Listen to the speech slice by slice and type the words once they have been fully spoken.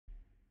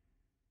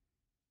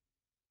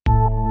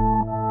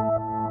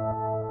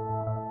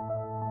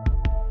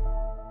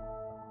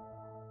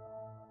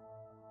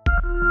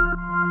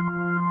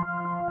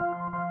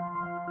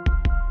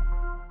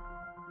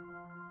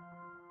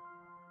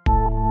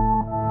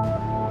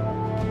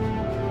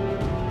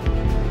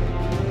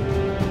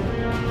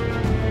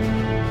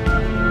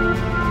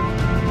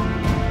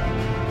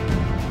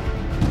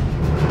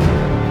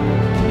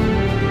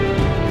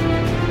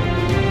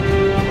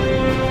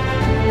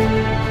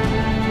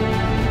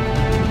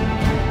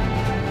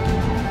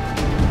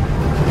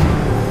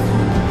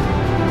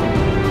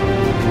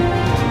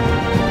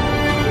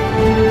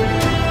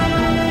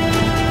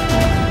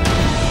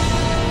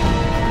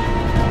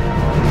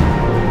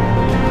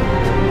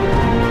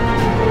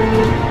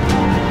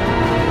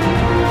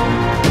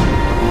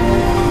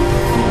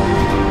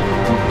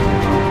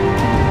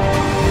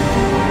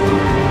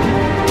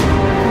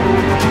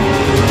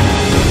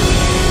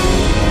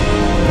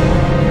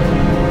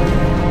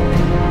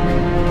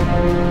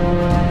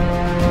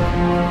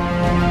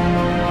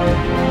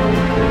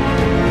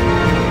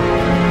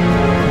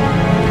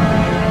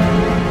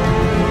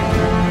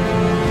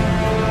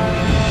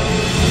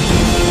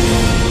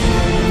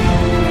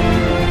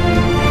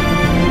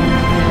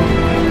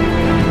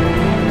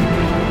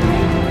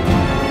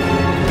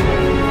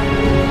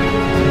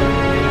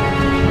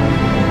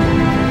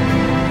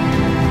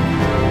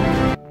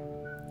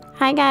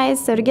Hi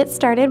guys, so to get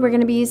started, we're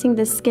going to be using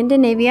the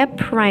Scandinavia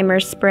Primer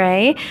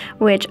Spray,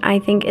 which I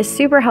think is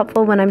super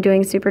helpful when I'm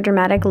doing super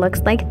dramatic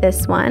looks like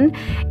this one.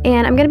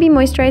 And I'm going to be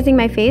moisturizing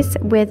my face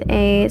with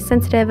a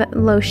sensitive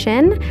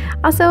lotion.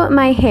 Also,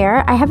 my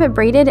hair, I have it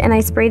braided and I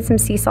sprayed some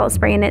sea salt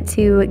spray in it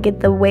to get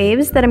the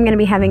waves that I'm going to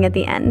be having at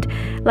the end.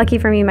 Lucky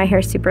for me, my hair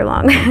is super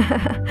long.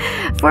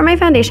 For my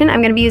foundation,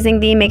 I'm going to be using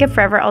the Makeup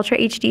Forever Ultra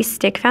HD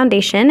Stick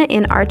Foundation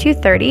in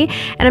R230,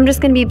 and I'm just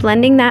going to be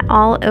blending that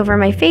all over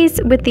my face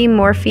with the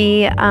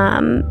Morphe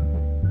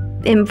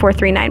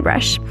M439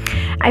 brush.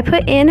 I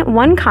put in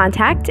one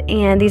contact,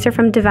 and these are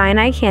from Divine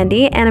Eye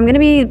Kandi, and I'm going to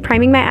be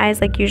priming my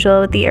eyes like usual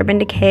with the Urban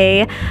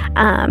Decay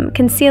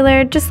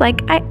concealer, just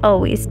like I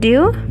always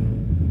do.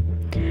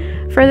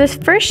 For this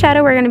first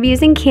shadow, we're going to be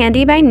using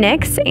Kandi by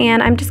NYX,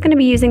 and I'm just going to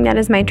be using that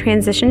as my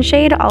transition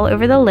shade all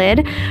over the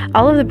lid.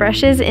 All of the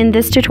brushes in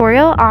this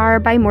tutorial are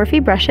by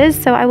Morphe brushes,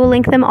 so I will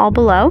link them all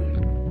below.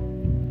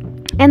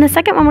 And the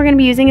second one we're going to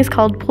be using is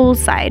called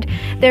Poolside.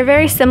 They're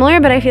very similar,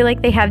 but I feel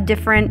like they have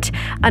different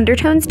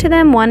undertones to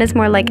them. One is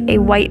more like a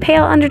white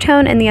pale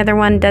undertone, and the other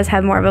one does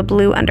have more of a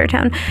blue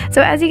undertone.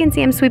 So as you can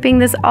see, I'm sweeping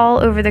this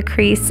all over the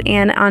crease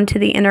and onto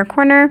the inner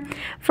corner.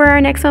 For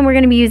our next one, we're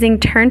going to be using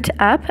Turnt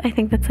Up. I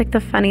think that's like the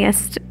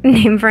funniest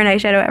name for an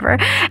eyeshadow ever.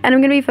 And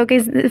I'm going to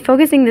be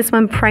focusing this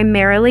one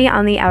primarily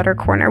on the outer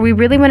corner. We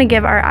really want to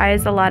give our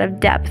eyes a lot of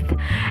depth.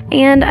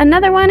 And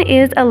another one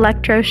is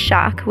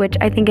Electroshock, which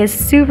I think is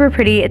super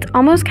pretty. It's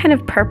almost kind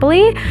of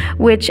purpley,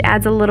 which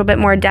adds a little bit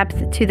more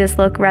depth to this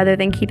look rather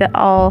than keep it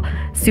all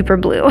super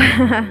blue.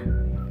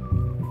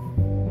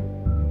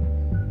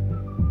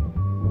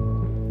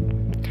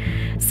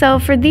 So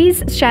for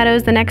these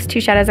shadows, the next two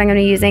shadows I'm going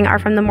to be using are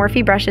from the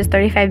Morphe Brushes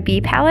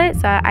 35B palette.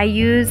 So I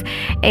use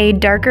a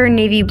darker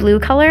navy blue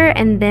color,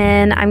 and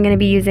then I'm going to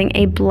be using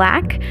a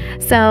black.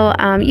 So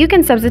you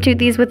can substitute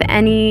these with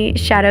any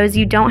shadows.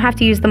 You don't have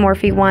to use the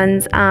Morphe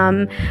ones,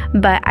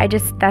 but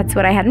that's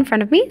what I had in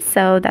front of me.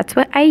 So that's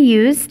what I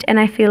used, and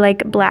I feel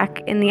like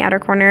black in the outer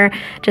corner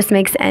just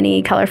makes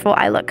any colorful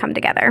eye look come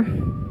together.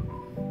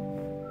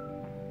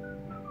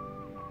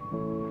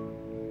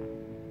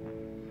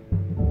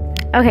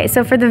 Okay,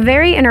 so for the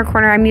very inner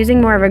corner, I'm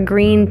using more of a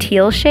green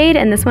teal shade,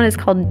 and this one is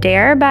called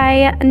Dare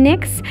by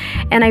NYX,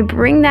 and I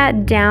bring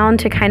that down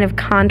to kind of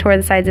contour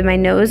the sides of my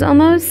nose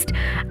almost,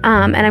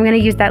 and I'm going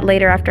to use that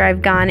later after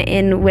I've gone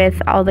in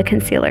with all the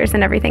concealers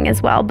and everything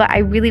as well, but I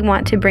really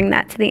want to bring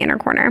that to the inner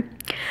corner.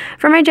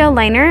 For my gel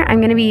liner, I'm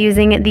going to be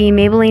using the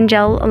Maybelline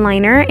Gel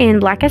Liner in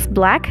Blackest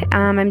Black.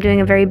 I'm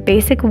doing a very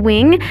basic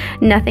wing,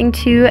 nothing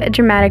too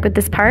dramatic with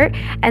this part,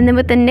 and then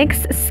with the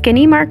NYX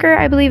Skinny Marker,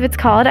 I believe it's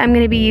called, I'm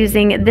going to be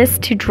using this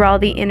to draw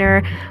the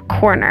inner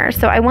corner.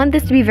 So I want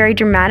this to be very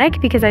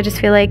dramatic because I just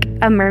feel like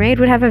a mermaid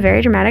would have a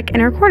very dramatic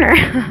inner corner.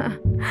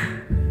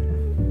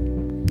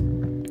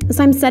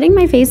 So I'm setting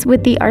my face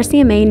with the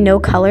RCMA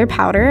No Color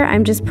powder.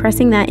 I'm just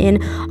pressing that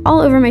in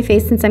all over my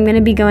face since I'm going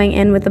to be going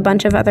in with a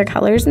bunch of other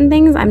colors and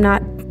things. I'm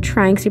not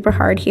trying super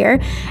hard here.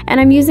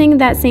 And I'm using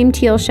that same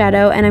teal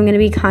shadow, and I'm going to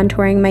be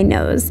contouring my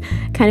nose,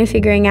 kind of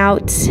figuring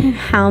out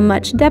how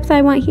much depth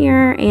I want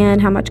here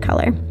and how much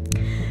color.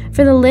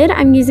 For the lid,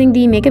 I'm using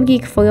the Makeup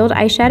Geek Foiled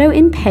Eyeshadow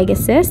in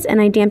Pegasus,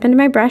 and I dampened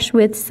my brush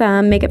with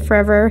some Makeup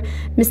Forever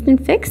Mist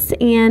and Fix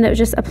and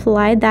just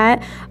applied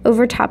that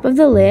over top of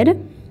the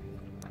lid.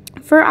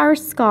 For our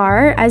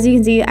scar, as you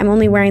can see, I'm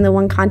only wearing the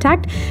one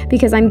contact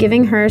because I'm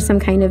giving her some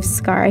kind of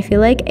scar. I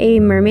feel like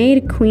a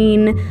mermaid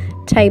queen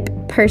type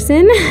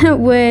person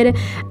would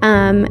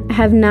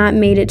have not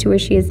made it to where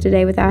she is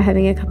today without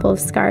having a couple of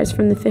scars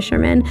from the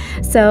fisherman.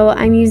 So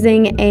I'm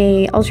using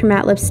a ultra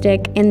matte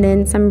lipstick and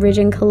then some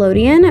Ridged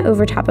Collodian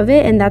over top of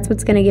it, and that's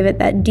what's going to give it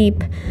that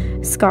deep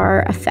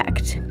scar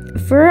effect.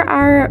 For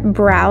our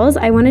brows,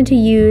 I wanted to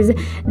use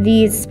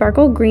the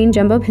Sparkle Green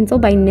Jumbo Pencil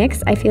by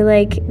NYX. I feel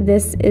like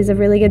this is a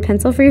really good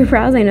pencil for your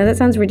brows. I know that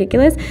sounds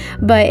ridiculous,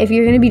 but if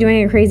you're going to be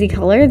doing a crazy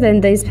color,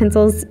 then these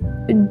pencils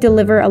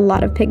deliver a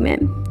lot of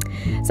pigment.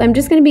 So I'm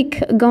just going to be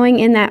going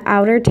in that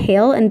outer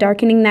tail and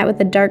darkening that with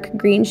the dark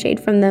green shade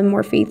from the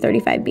Morphe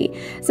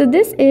 35B. So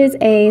this is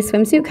a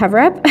swimsuit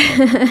cover-up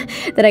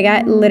that I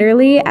got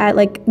literally at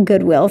like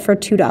Goodwill for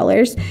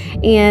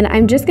 $2. And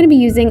I'm just going to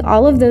be using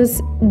all of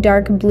those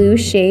dark blue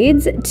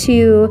shades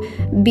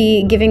to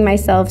be giving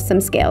myself some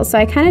scales. So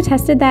I kind of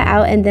tested that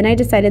out, and then I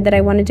decided that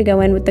I wanted to go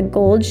in with the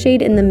gold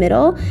shade in the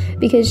middle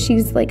because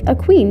she's like a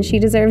queen. She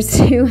deserves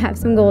to have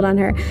some gold on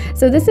her.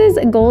 So this is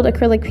gold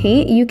acrylic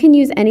paint. You can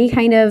use any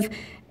kind of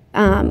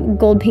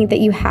gold paint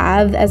that you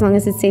have as long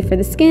as it's safe for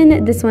the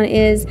skin. This one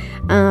is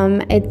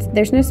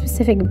there's no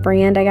specific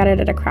brand. I got it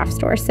at a craft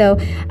store, so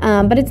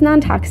but it's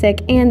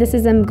non-toxic, and this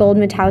is a gold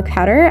metallic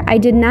powder. I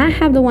did not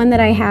have the one that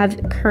I have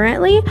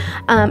currently.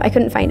 I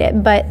couldn't find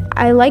it, but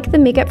I like the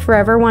Makeup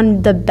Forever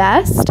one the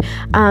best.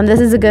 This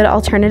is a good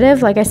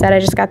alternative. Like I said, I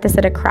just got this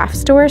at a craft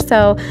store,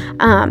 so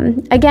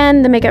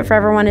again, the Makeup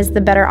Forever one is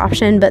the better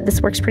option, but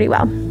this works pretty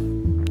well.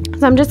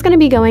 So I'm just going to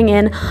be going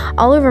in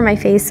all over my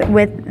face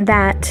with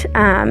that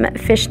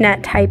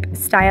fishnet type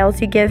style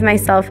to give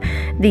myself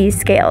these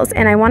scales.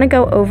 And I want to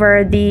go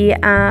over the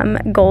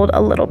gold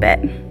a little bit.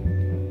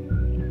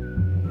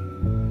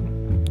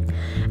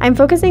 I'm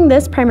focusing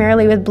this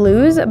primarily with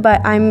blues,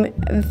 but I'm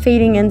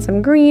fading in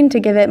some green to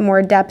give it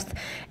more depth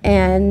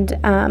and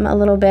a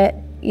little bit,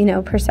 you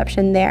know,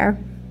 perception there.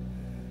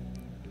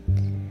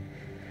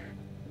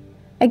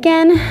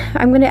 Again,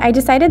 I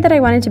decided that I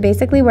wanted to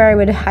basically, where I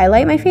would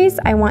highlight my face,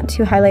 I want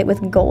to highlight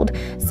with gold.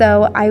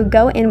 So I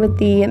go in with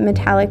the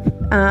metallic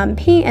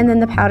paint and then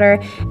the powder,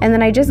 and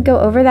then I just go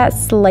over that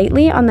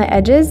slightly on the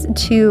edges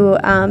to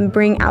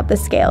bring out the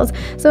scales.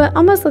 So it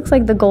almost looks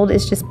like the gold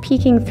is just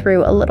peeking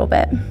through a little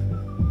bit.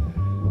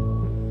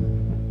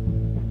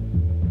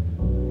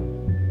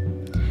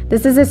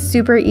 This is a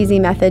super easy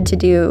method to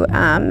do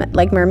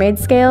like mermaid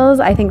scales.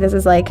 I think this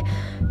is like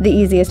the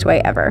easiest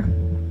way ever.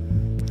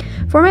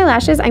 For my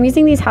lashes, I'm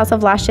using these House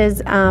of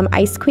Lashes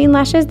Ice Queen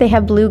lashes. They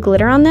have blue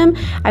glitter on them.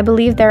 I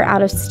believe they're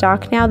out of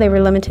stock now. They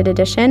were limited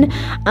edition.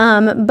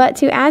 But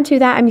to add to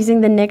that, I'm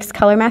using the NYX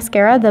Color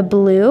Mascara, the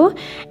blue.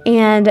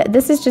 And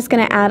this is just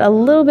going to add a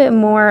little bit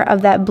more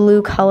of that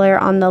blue color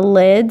on the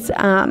lids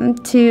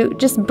to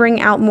just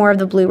bring out more of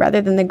the blue rather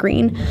than the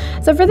green.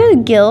 So for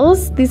the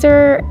gills, these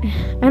are,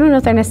 I don't know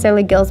if they're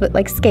necessarily gills, but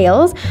like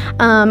scales.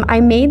 I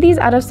made these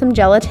out of some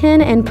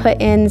gelatin and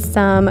put in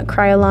some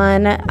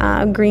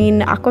Kryolan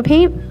green aqua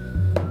paint.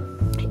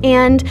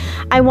 And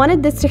I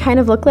wanted this to kind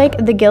of look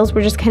like the gills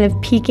were just kind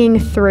of peeking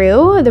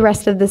through the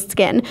rest of the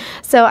skin.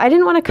 So I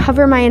didn't want to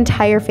cover my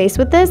entire face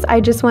with this.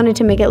 I just wanted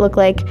to make it look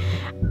like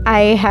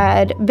I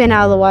had been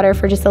out of the water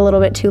for just a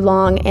little bit too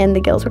long and the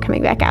gills were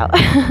coming back out.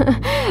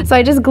 So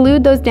I just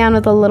glued those down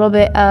with a little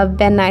bit of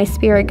Ben Nye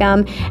Spirit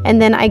Gum,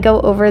 and then I go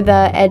over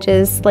the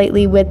edges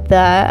slightly with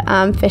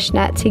the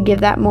fishnet to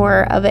give that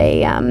more of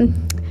a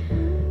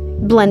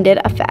blended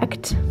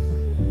effect.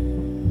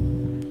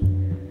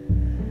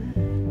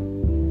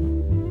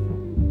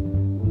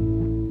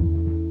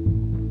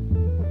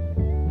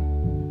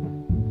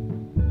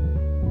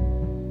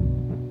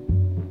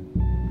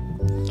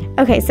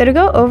 Okay, so to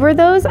go over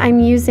those,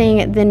 I'm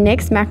using the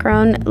NYX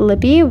Macaron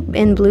Lippie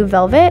in Blue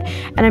Velvet,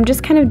 and I'm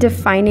just kind of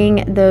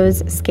defining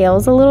those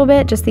scales a little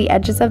bit, just the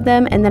edges of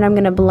them, and then I'm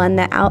going to blend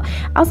that out.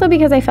 Also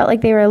because I felt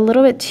like they were a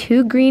little bit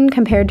too green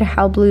compared to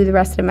how blue the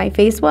rest of my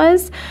face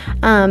was.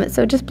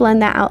 So just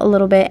blend that out a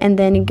little bit and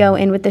then go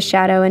in with the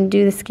shadow and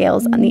do the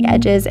scales on the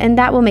edges, and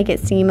that will make it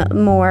seem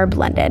more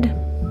blended.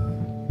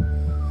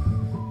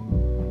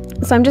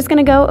 So I'm just going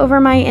to go over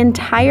my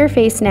entire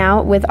face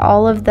now with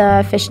all of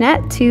the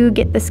fishnet to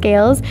get the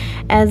scales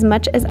as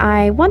much as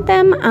I want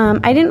them.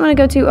 I didn't want to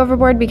go too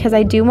overboard because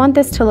I do want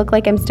this to look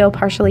like I'm still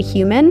partially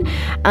human.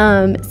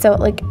 So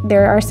like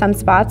there are some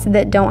spots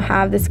that don't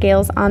have the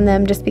scales on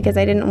them just because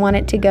I didn't want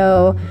it to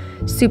go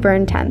super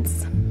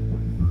intense.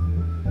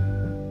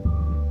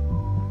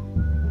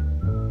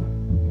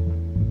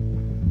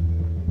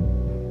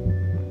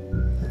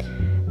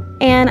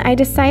 And I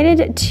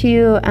decided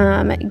to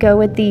go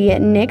with the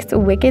NYX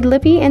Wicked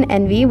Lippie in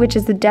Envy, which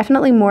is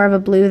definitely more of a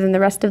blue than the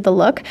rest of the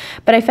look,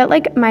 but I felt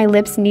like my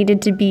lips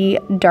needed to be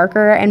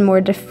darker and more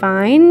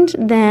defined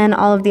than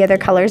all of the other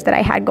colors that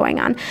I had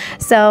going on.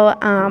 So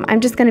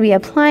I'm just going to be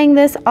applying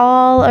this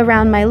all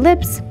around my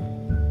lips.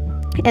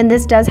 And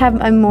this does have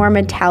a more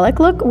metallic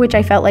look, which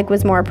I felt like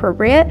was more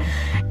appropriate.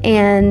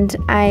 And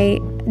I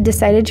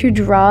decided to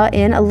draw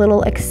in a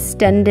little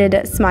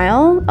extended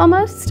smile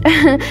almost.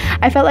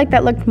 I felt like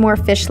that looked more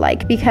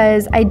fish-like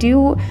because I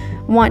do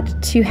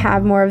want to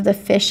have more of the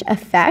fish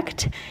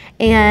effect,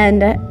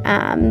 and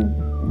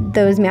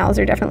those mouths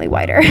are definitely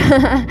wider.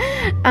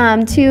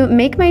 To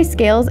make my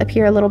scales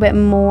appear a little bit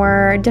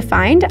more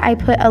defined, I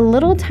put a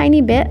little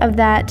tiny bit of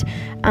that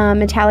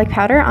metallic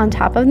powder on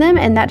top of them,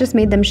 and that just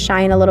made them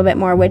shine a little bit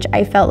more, which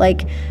I felt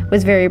like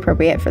was very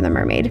appropriate for the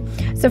mermaid.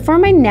 So for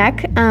my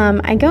neck,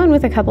 I go in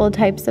with a couple of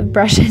types of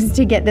brushes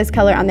to get this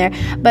color on there,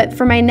 but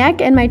for my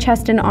neck and my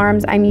chest and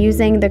arms, I'm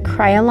using the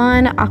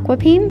Kryolan Aqua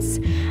Paints.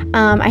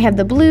 I have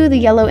the blue, the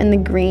yellow, and the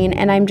green,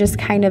 and I'm just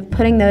kind of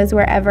putting those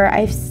wherever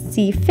I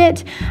see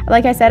fit.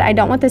 Like I said, I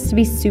don't want this to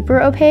be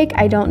super opaque.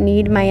 I don't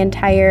need my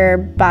entire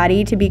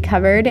body to be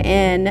covered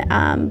in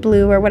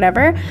blue or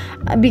whatever,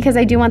 because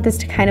I do want this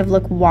to kind of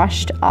look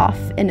washed off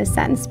in a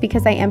sense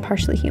because I am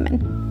partially human.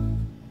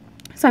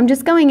 So I'm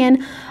just going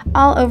in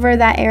all over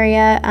that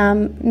area,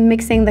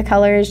 mixing the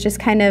colors, just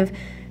kind of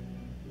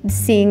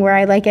seeing where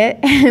I like it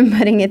and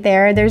putting it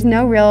there. There's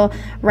no real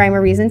rhyme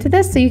or reason to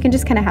this, so you can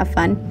just kind of have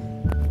fun.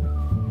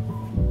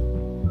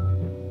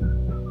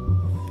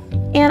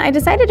 And I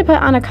decided to put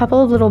on a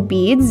couple of little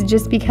beads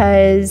just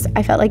because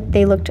I felt like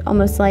they looked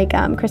almost like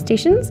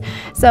crustaceans.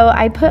 So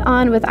I put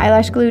on with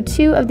eyelash glue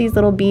 2 of these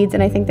little beads,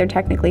 and I think they're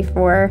technically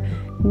for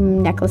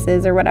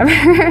necklaces or whatever.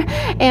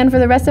 And for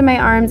the rest of my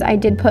arms, I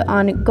did put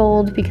on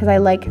gold because I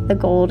like the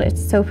gold.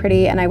 It's so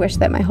pretty, and I wish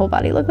that my whole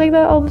body looked like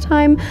that all the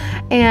time.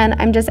 And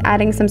I'm just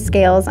adding some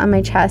scales on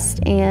my chest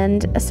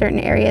and certain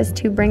areas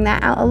to bring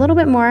that out a little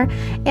bit more.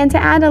 And to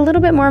add a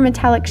little bit more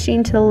metallic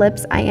sheen to the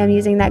lips, I am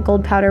using that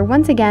gold powder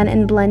once again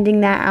and blending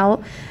that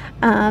out.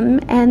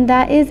 And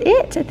that is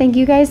it. Thank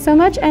you guys so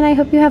much, and I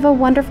hope you have a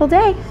wonderful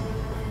day.